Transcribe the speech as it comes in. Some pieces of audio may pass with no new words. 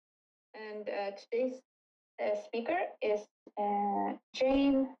And today's speaker is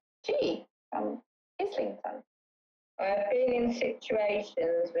Jane G from Islington. I've been in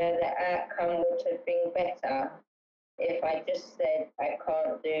situations where the outcome would have been better if I just said I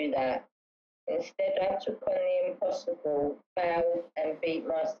can't do that. Instead, I took on the impossible, failed, and beat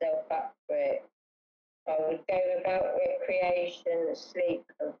myself up for it. I would go about recreation, sleep,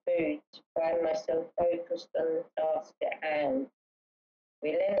 and food to find myself focused on the task at hand.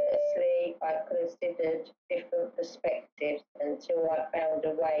 Relentlessly, I considered different perspectives until I found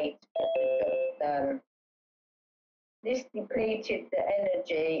a way to get the job done. This depleted the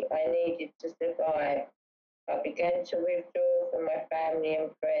energy I needed to survive. I began to withdraw from my family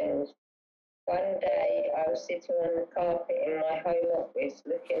and friends. One day, I was sitting on the carpet in my home office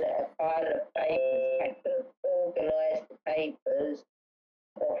looking at a pile of papers. I couldn't organise the papers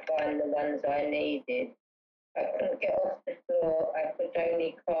or find the ones I needed. I couldn't get off the floor. I could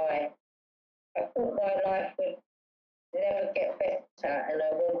only cry. I thought my life would never get better and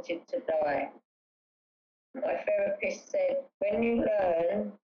I wanted to die. My therapist said, when you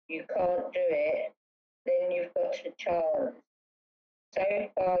learn you can't do it, then you've got a chance. So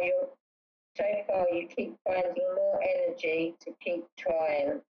far you keep finding more energy to keep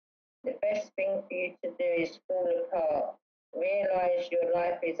trying. The best thing for you to do is fall apart. Realise your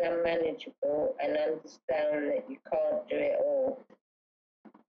life is unmanageable and understand that you can't do it all.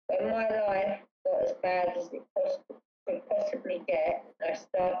 When my life got as bad as it could possibly get, I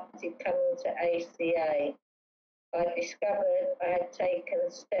started coming to ACA. I discovered I had taken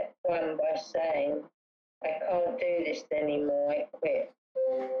step one by saying, I can't do this anymore, I quit.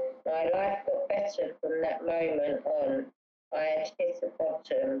 My life got better from that moment on. I had hit the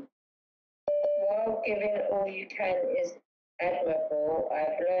bottom. While giving all you can is admirable,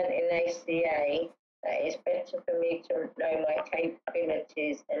 I've learned in ACA that it's better for me to know my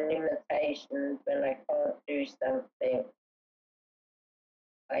capabilities and limitations when I can't do something.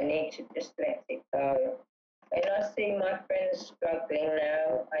 I need to just let it go. When I see my friends struggling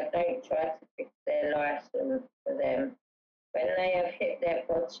now, I don't try to fix their lives for them. When they have hit their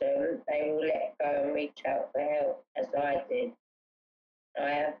bottom, they will let go and reach out for help, as I did. I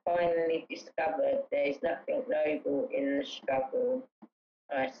have finally discovered there is nothing noble in the struggle.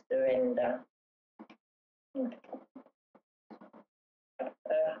 I surrender. Hello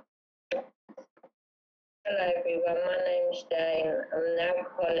everyone, my name is Jane. I'm an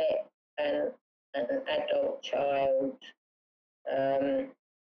alcoholic and an adult child.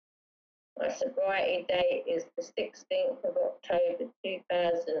 My sobriety date is the 16th of October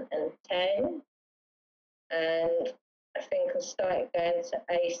 2010, and I think I started going to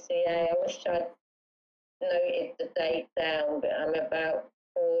ACA. I wish I'd noted the date down, but I'm about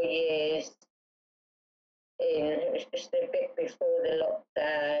 4 years in. It was just a bit before the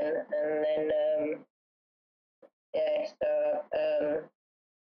lockdown, and then so I've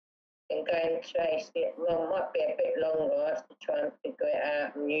been going to ACA. Well, it might be a bit longer. I have to try and figure it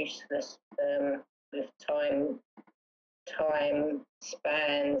out. I'm useless with time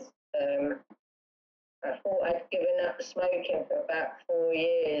spans. I thought I'd given up smoking for about 4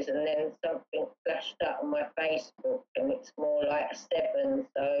 years, and then something flashed up on my Facebook, and it's more like 7,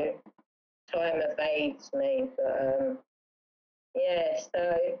 so time evades me. But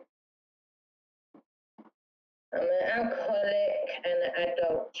so I'm an alcoholic and an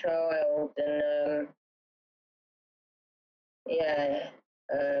adult child, and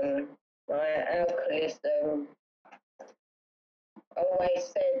my alcoholism. I always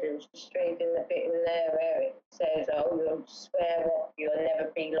said, I was just reading the bit in there where it says, oh, you'll swear off, you'll never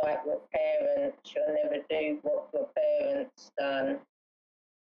be like your parents, you'll never do what your parents done.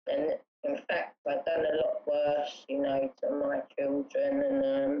 And in fact, I've done a lot worse, to my children,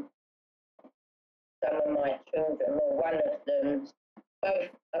 and some of my children, or one of them,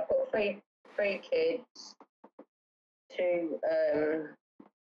 both, I've got three kids, two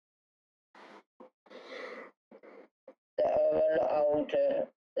that are a lot older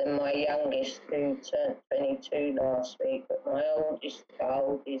than my youngest, who turned 22 last week, but my oldest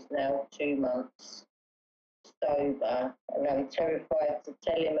child is now 2 months sober, and I'm terrified to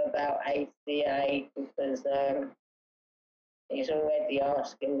tell him about ACA because he's already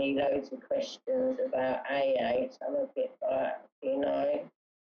asking me loads of questions about AA, so I'm a bit like,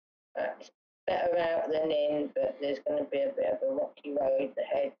 it's better out than in, but there's going to be a bit of a rocky road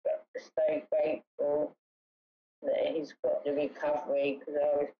ahead, but I'm so grateful that he's got the recovery, because I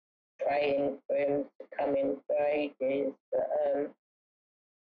was praying for him to come in for ages. But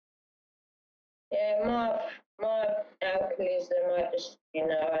my alcoholism,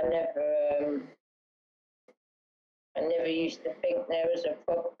 I never used to think there was a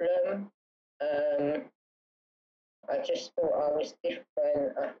problem. I just thought I was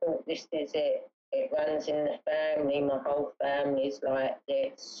different. I thought this is it. It runs in the family. My whole family's like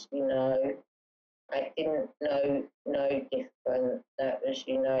this, you know. I didn't know no different. That was,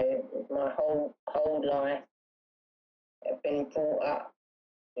 you know, my whole life. I've been brought up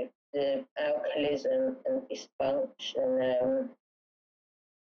with the alcoholism and dysfunction.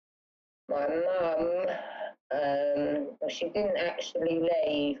 My mum, well, she didn't actually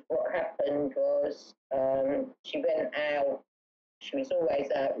leave. What happened was she went out. She was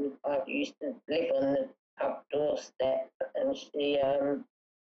always out. I used to live on the pub doorstep, and she,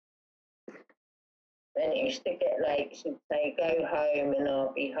 when it used to get late, she'd say, "Go home, and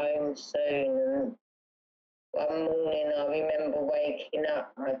I'll be home soon." And one morning, I remember waking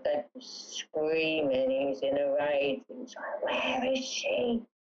up. My dad was screaming. He was in a rage. He was like, "Where is she?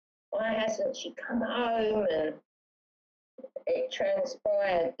 Why hasn't she come home?" And it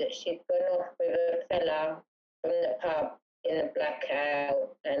transpired that she'd gone off with a fella from the pub in a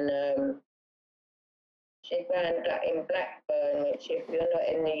blackout, and she'd wound up in Blackburn, which, if you're not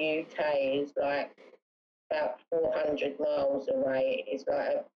in the UK, is like about 400 miles away. It's like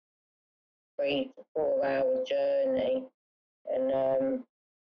a 3 to 4 hour journey. And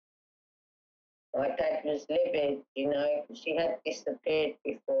my dad was livid, you know, 'cause she had disappeared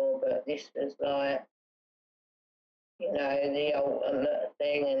before, but this was like, you know, the ultimate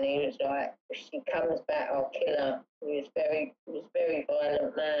thing. And he was like, "If she comes back, I'll kill her." He was very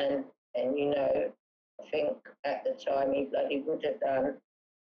violent man, and you know, I think at the time he bloody would have done.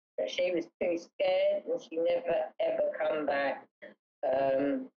 But she was too scared, and she never ever come back.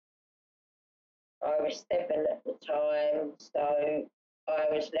 I was 7 at the time, so I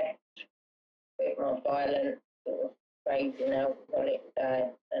was left with my violent, sort of raging alcoholic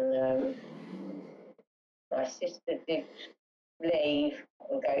dad, and my sister did leave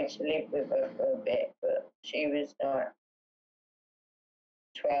and go to live with her for a bit, but she was like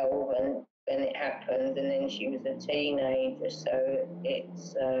 12 and when it happened, and then she was a teenager, so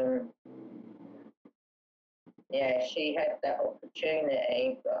it's yeah, she had that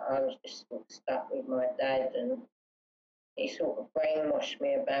opportunity, but I was just sort of stuck with my dad, and he sort of brainwashed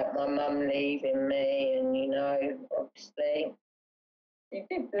me about my mum leaving me, and you know, obviously she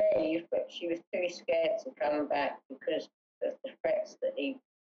did leave, but she was too scared to come back because of the threats that he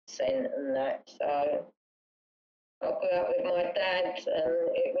sent and that. So I grew up with my dad, and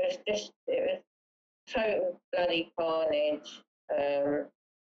it was total bloody carnage.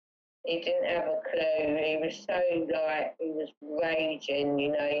 He didn't have a clue. He was so like, he was raging,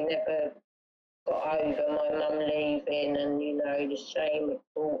 you know, he never got over my mum leaving, and you know, the shame it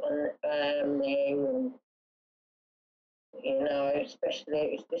brought on the family, and you know, especially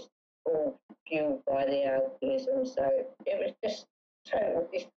it was just all fueled by the alcoholism. So it was just total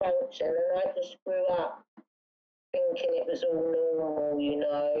dysfunction, and I just grew up thinking it was all normal, you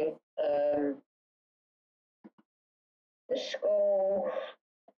know. The school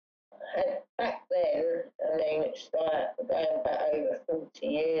had back then, I mean, it's like going back over 40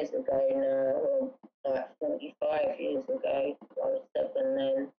 years ago now, or like 45 years ago. I was 7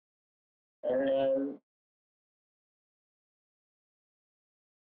 then, and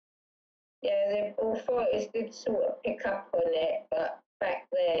yeah, the authorities did sort of pick up on it, but back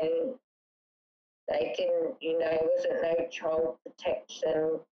then they didn't, you know, there wasn't no child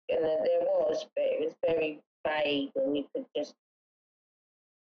protection, and there was, but it was very vague, and you could just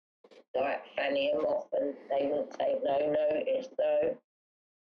like fanny them off and they wouldn't take no notice. So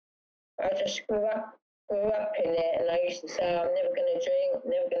I just grew up in it, and I used to say, "I'm never going to drink,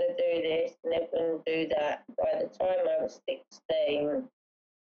 never going to do this, never going to do that." By the time I was 16,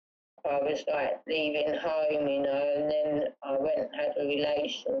 I was like leaving home, you know, and then I went and had a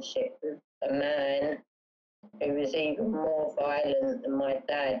relationship with a man who was even more violent than my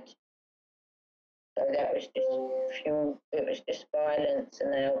dad. So that was just fuel, it was just violence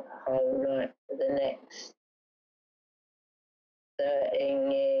and alcohol, like for the next 13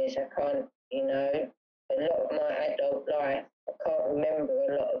 years. I can't, you know, a lot of my adult life, I can't remember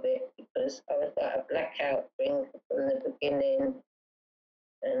a lot of it because I was like a blackout drinker from the beginning.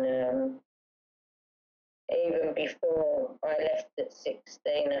 And even before I left at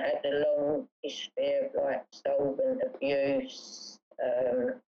 16, I had a long history of like solvent abuse,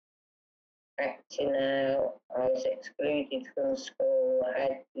 acting out. I was excluded from school. I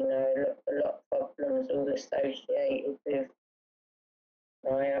had, you know, a lot of problems all associated with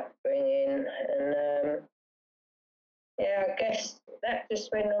my upbringing. And yeah, I guess that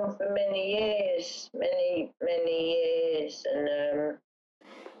just went on for many years, many years. And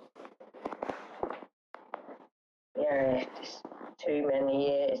yeah, just too many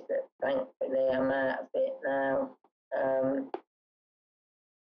years, but thankfully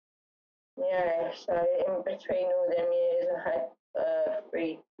in between all them years, I had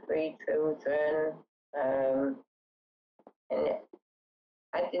three children, and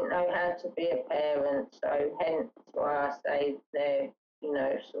I didn't know how to be a parent, so hence why I say they're,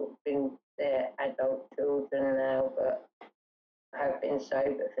 sort of been their adult children now, but I have been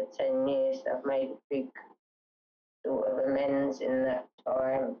sober for 10 years. So I've made a big sort of amends in that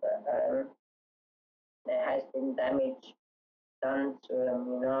time, but there has been damage done to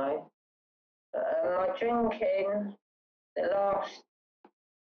them. But my drinking, the last,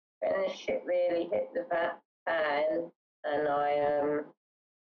 when the shit really hit the fan, and I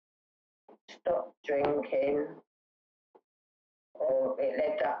stopped drinking, or it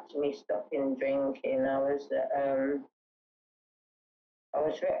led up to me stopping drinking. I was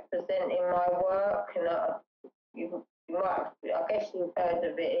representing my work, and you might have, I guess you've heard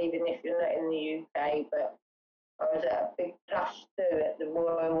of it even if you're not in the UK, but I was at a big plus two at the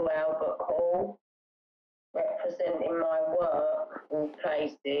Royal Albert Hall, representing my work in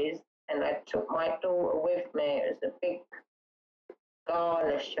places, and I took my daughter with me. It was a big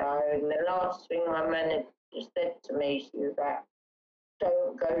gala show, and the last thing my manager said to me, she was like,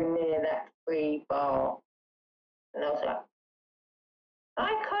 "Don't go near that free bar." And I was like,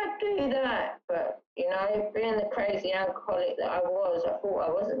 I can't do that. But, being the crazy alcoholic that I was, I thought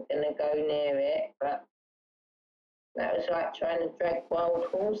I wasn't going to go near it. But that was like trying to drag wild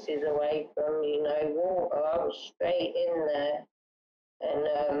horses away from, water. I was straight in there. And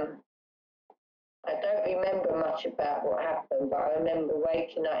I don't remember much about what happened, but I remember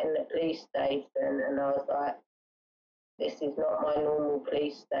waking up in the police station, and I was like, this is not my normal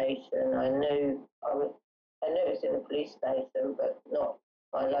police station. I knew it was in a police station, but not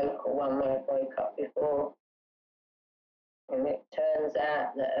my local one where I woke up before. And it turns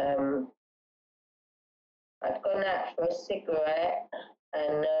out that I'd gone out for a cigarette,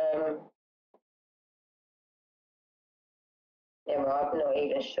 and I'm not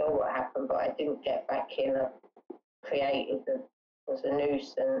even sure what happened, but I didn't get back in. I was a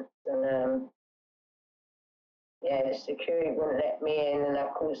nuisance, and the security wouldn't let me in, and I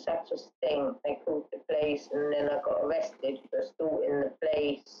caused such a stink. They called the police, and then I got arrested for assaulting the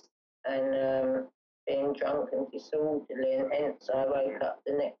police and being drunk and disorderly, and hence I woke up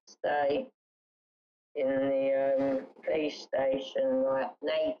the next day in the police station, like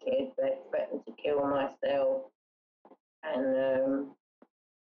naked. They threatened to kill myself, and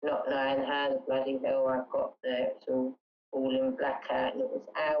not knowing how the bloody hell I got there. It's all in blackout, and it was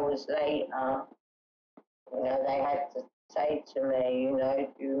hours later. They had to say to me,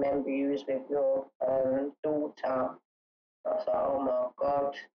 do you remember you was with your daughter? I was like, oh my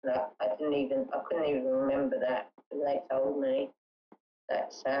God, I couldn't even remember that. And they told me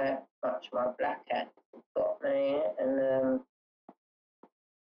that's how much my blackout got me. And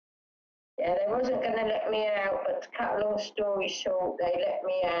they wasn't going to let me out, but to cut a long story short, they let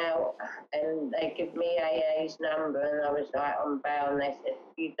me out and they give me AA's number, and I was like on bail, and they said,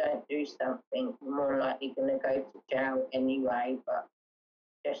 if you don't do something, you're more likely going to go to jail anyway, but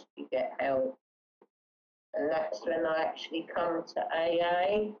just you get help. And that's when I actually come to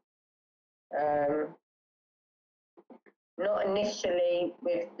AA. Not initially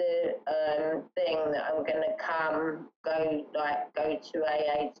with the thing that I'm going to go to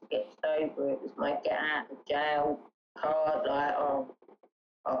AA to get sober. It was my get out of jail card,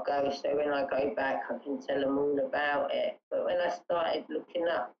 I'll go, so when I go back I can tell them all about it. But when I started looking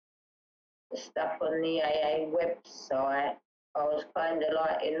up the stuff on the AA website, I was kind of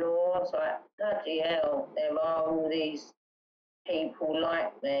like in awe. I was like, bloody hell, there are all these people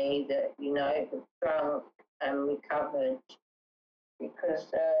like me that, have drunk and recovered, because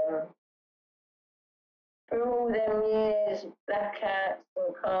for all them years of blackouts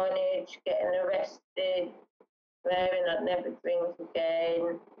and carnage, getting arrested, swearing I'd never drink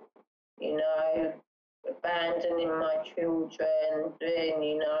again, abandoning my children,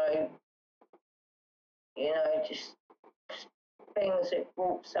 doing, just things that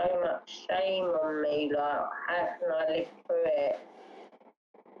brought so much shame on me, like, how can I live through it?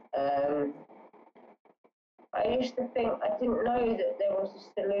 I used to think, I didn't know that there was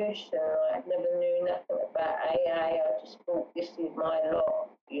a solution. I never knew nothing about AA. I just thought this is my lot,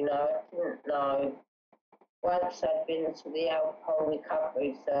 I didn't know. Once I'd been to the alcohol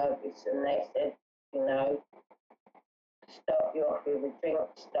recovery service, and they said, start you off with a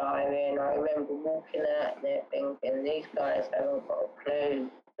drinks diary, and I remember walking out there thinking, these guys haven't got a clue,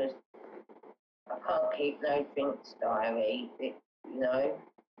 because I can't keep no drinks diary,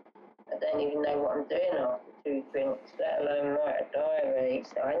 I don't even know what I'm doing after 2 drinks, let alone write a diary.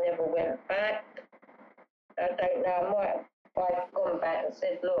 So I never went back. I don't know, I've gone back and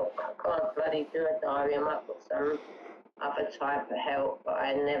said, look, I can't bloody do a diary, I might put some other type of help, but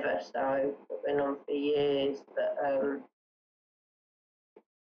I never, so it went on for years. But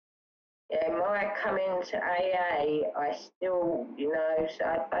yeah, my coming to AA, I still, so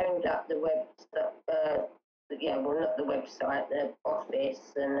I phoned up the website, well, not the website, the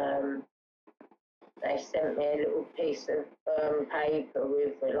office, and they sent me a little piece of paper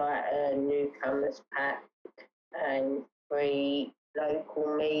with like a newcomer's pack and 3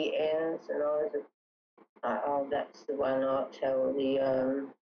 local meetings, and I was like, oh, that's the one I'll tell the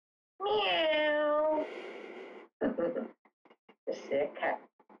meow. Just see a cat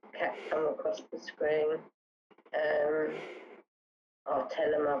come across the screen. I'll tell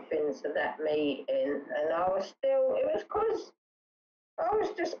them I've been to that meeting, and I was still, it was because I was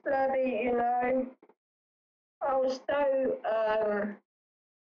just bloody, I was so,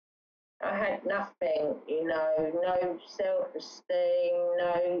 I had nothing, no self-esteem,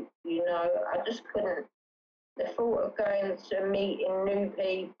 no, I just couldn't, the thought of going to meeting new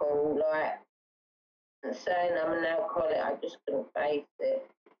people, like, and saying I'm an alcoholic, I just couldn't face it.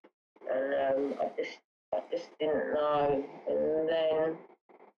 And I just didn't know. And then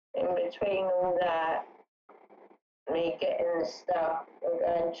in between all that, me getting the stuff and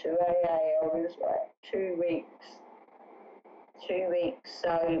going to AA, I was like 2 weeks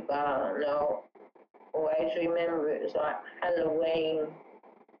sober. And I'll always remember it was like Halloween.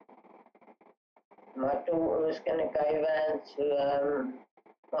 My daughter was going to go round to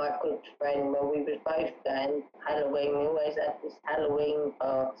my good friend, well, we was both going Halloween. We always had this Halloween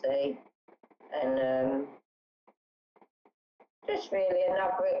party, and just really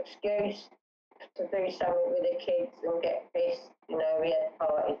another excuse to do something with the kids and get pissed. We had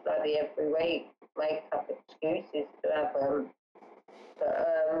parties bloody every week, make up excuses to have them.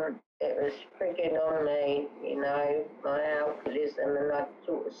 But it was frigging on me, my alcoholism, and I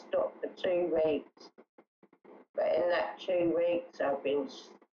sort of stopped for 2 weeks. But in that 2 weeks, I've been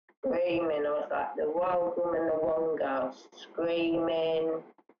screaming. I was like the wild woman, the one girl, screaming,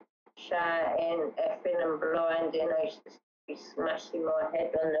 shouting, effing and blinding. I used to be smashing my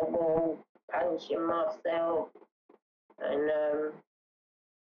head on the wall, punching myself. And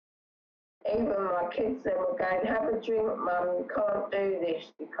even my kids then were going, have a drink, Mum, you can't do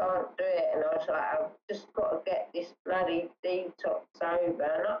this, you can't do it. And I was like, I've just got to get this bloody detox over.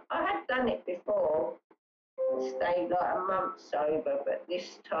 And I had done it before, stayed like a month sober, but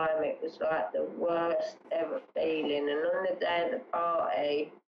this time it was like the worst ever feeling. And on the day of the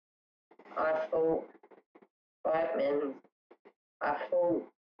party, I thought, 5 minutes, I thought,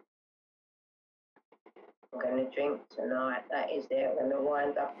 I'm going to drink tonight, that is it, I'm going to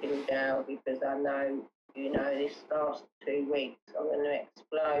wind up in jail because I know, this last 2 weeks I'm going to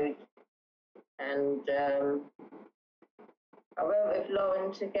explode. And I went with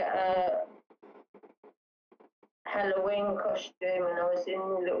Lauren to get a Halloween costume, and I was in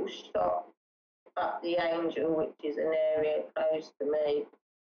a little shop up the Angel, which is an area close to me,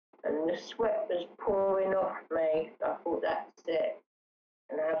 and the sweat was pouring off me. I thought, that's it,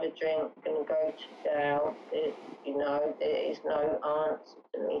 and have a drink and go to jail. There is no answer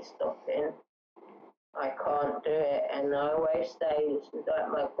to me stopping. I can't do it, and I always say this is like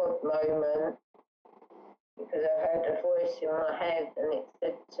my God moment, because I heard a voice in my head and it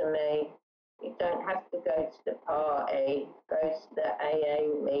said to me, you don't have to go to the party, go to the AA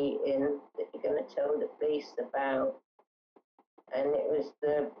meeting that you're going to tell the police about. And it was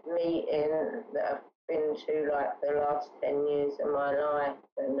the meeting that I've been to like the last 10 years of my life,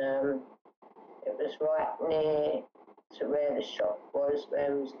 and it was right near to where the shop was,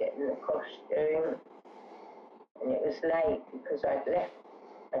 where I was getting the costume. And it was late because I'd left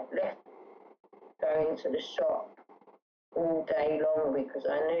going to the shop all day long because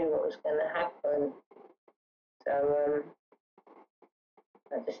I knew what was going to happen. So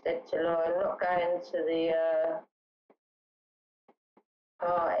I just said to Laura, I'm not going to the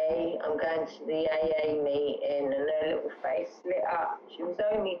party, I'm going to the AA meeting, and her little face lit up. She was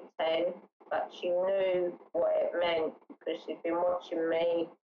only 10, but she knew what it meant because she'd been watching me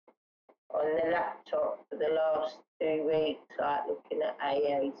on the laptop for the last 2 weeks, like looking at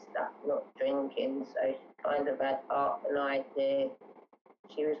AA stuff, not drinking, so she kind of had half an idea.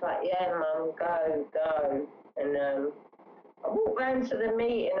 She was like, yeah, Mum, go. And I walked round to the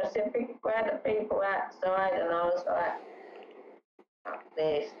meeting, I said, big crowd of people outside, and I was like, up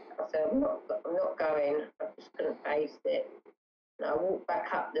this. I said, I'm not going, I just couldn't face it. And I walked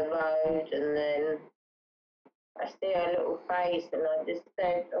back up the road, and then I see her little face, and I just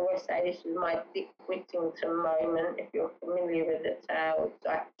said, I always say this is my Dick Whittington moment, if you're familiar with the tale. So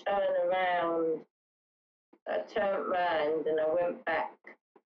I turned round and I went back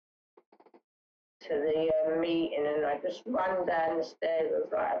to the meeting, and I just run down the stairs. I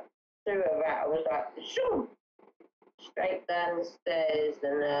was like, through a rat. I was like, shoo, straight down the stairs.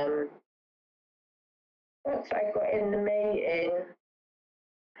 And once I got in the meeting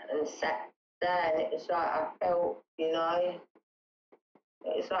and sat down, it was like I felt, you know,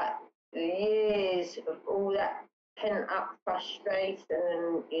 it was like the years of all that pent up frustration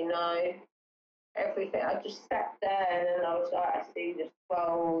and, you know, everything. I just sat down and I was like, I see the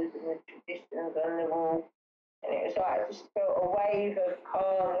scrolls and the traditions on the wall. And it was like I just felt a wave of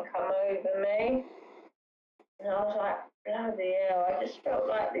calm come over me. And I was like, bloody hell, I just felt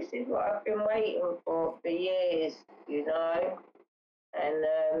like this is what I've been waiting for years, you know. And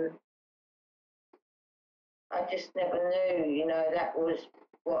I just never knew, you know, that was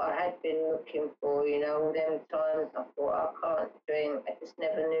what I had been looking for, you know. All them times I thought, I can't drink. I just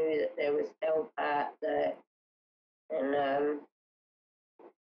never knew that there was help out there. And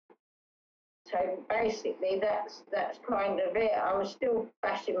so basically that's kind of it. I was still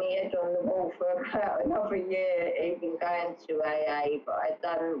bashing my head on the wall for about another year, even going to AA, but I'd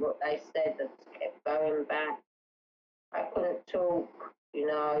done what they said. I just kept going back. I couldn't talk, you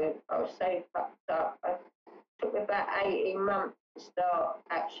know. I was so fucked up. It took me about 18 months to start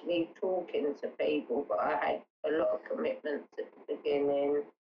actually talking to people, but I had a lot of commitments at the beginning,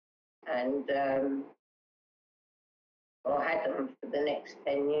 and I had them for the next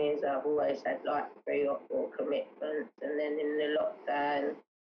 10 years. I've always had like 3 or 4 commitments, and then in the lockdown,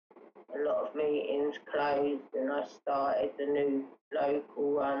 a lot of meetings closed, and I started the new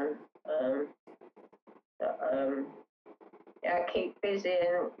local one. I keep busy,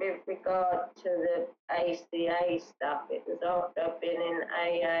 and with regard to the ACA stuff, it was after I've been in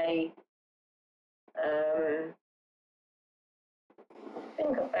AA, I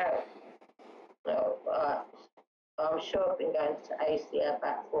think about, I'm sure I've been going to ACA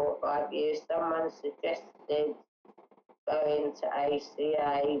about 4 or 5 years. Someone suggested going to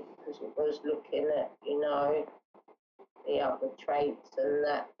ACA because it was looking at, you know, the other traits and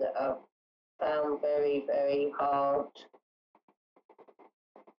that I've found very, very hard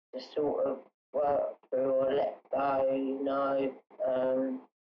to sort of work through or let go, you know,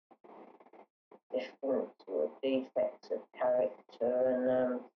 different sort of defects of character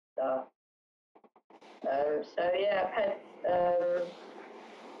and stuff. So yeah, I've had,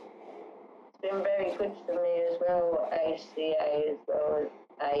 it's been very good for me as well, ACA as well as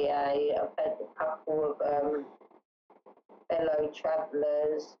AA. I've had a couple of fellow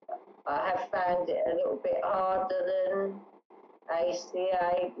travellers. I have found it a little bit harder than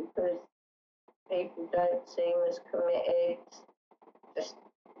ACA because people don't seem as committed, just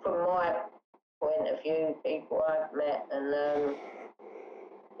from my point of view, people I've met. And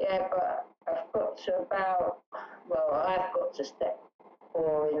yeah, but I've got to I've got to step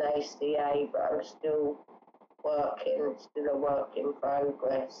 4 in ACA, but I'm still working, still a work in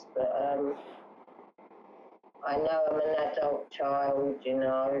progress. But I know I'm an adult child, you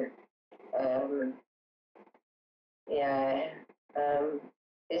know. Yeah.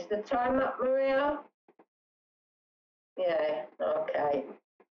 Is the time up, Maria? Yeah, okay.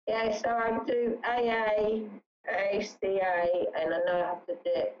 Yeah, so I do AA, ACA, and I know I have to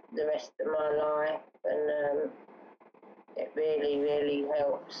do it the rest of my life, and it really, really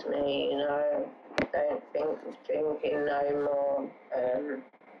helps me, you know. I don't think of drinking no more.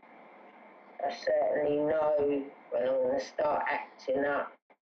 I certainly know when I'm going to start acting up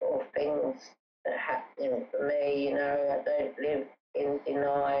or things that are happening for me, you know. I don't live in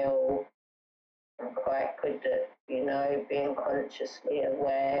denial. I'm quite good at, you know, being consciously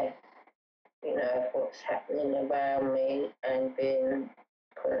aware, you know, of what's happening around me and being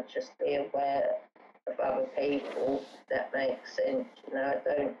consciously aware of other people. That makes sense, you know. I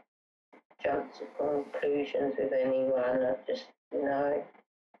don't jump to conclusions with anyone. I just, you know,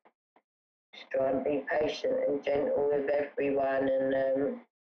 just try and be patient and gentle with everyone and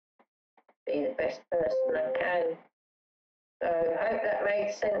be the best person I can. So I hope that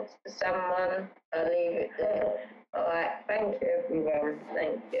made sense to someone. I'll leave it there. All right, thank you everyone.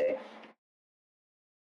 Thank you.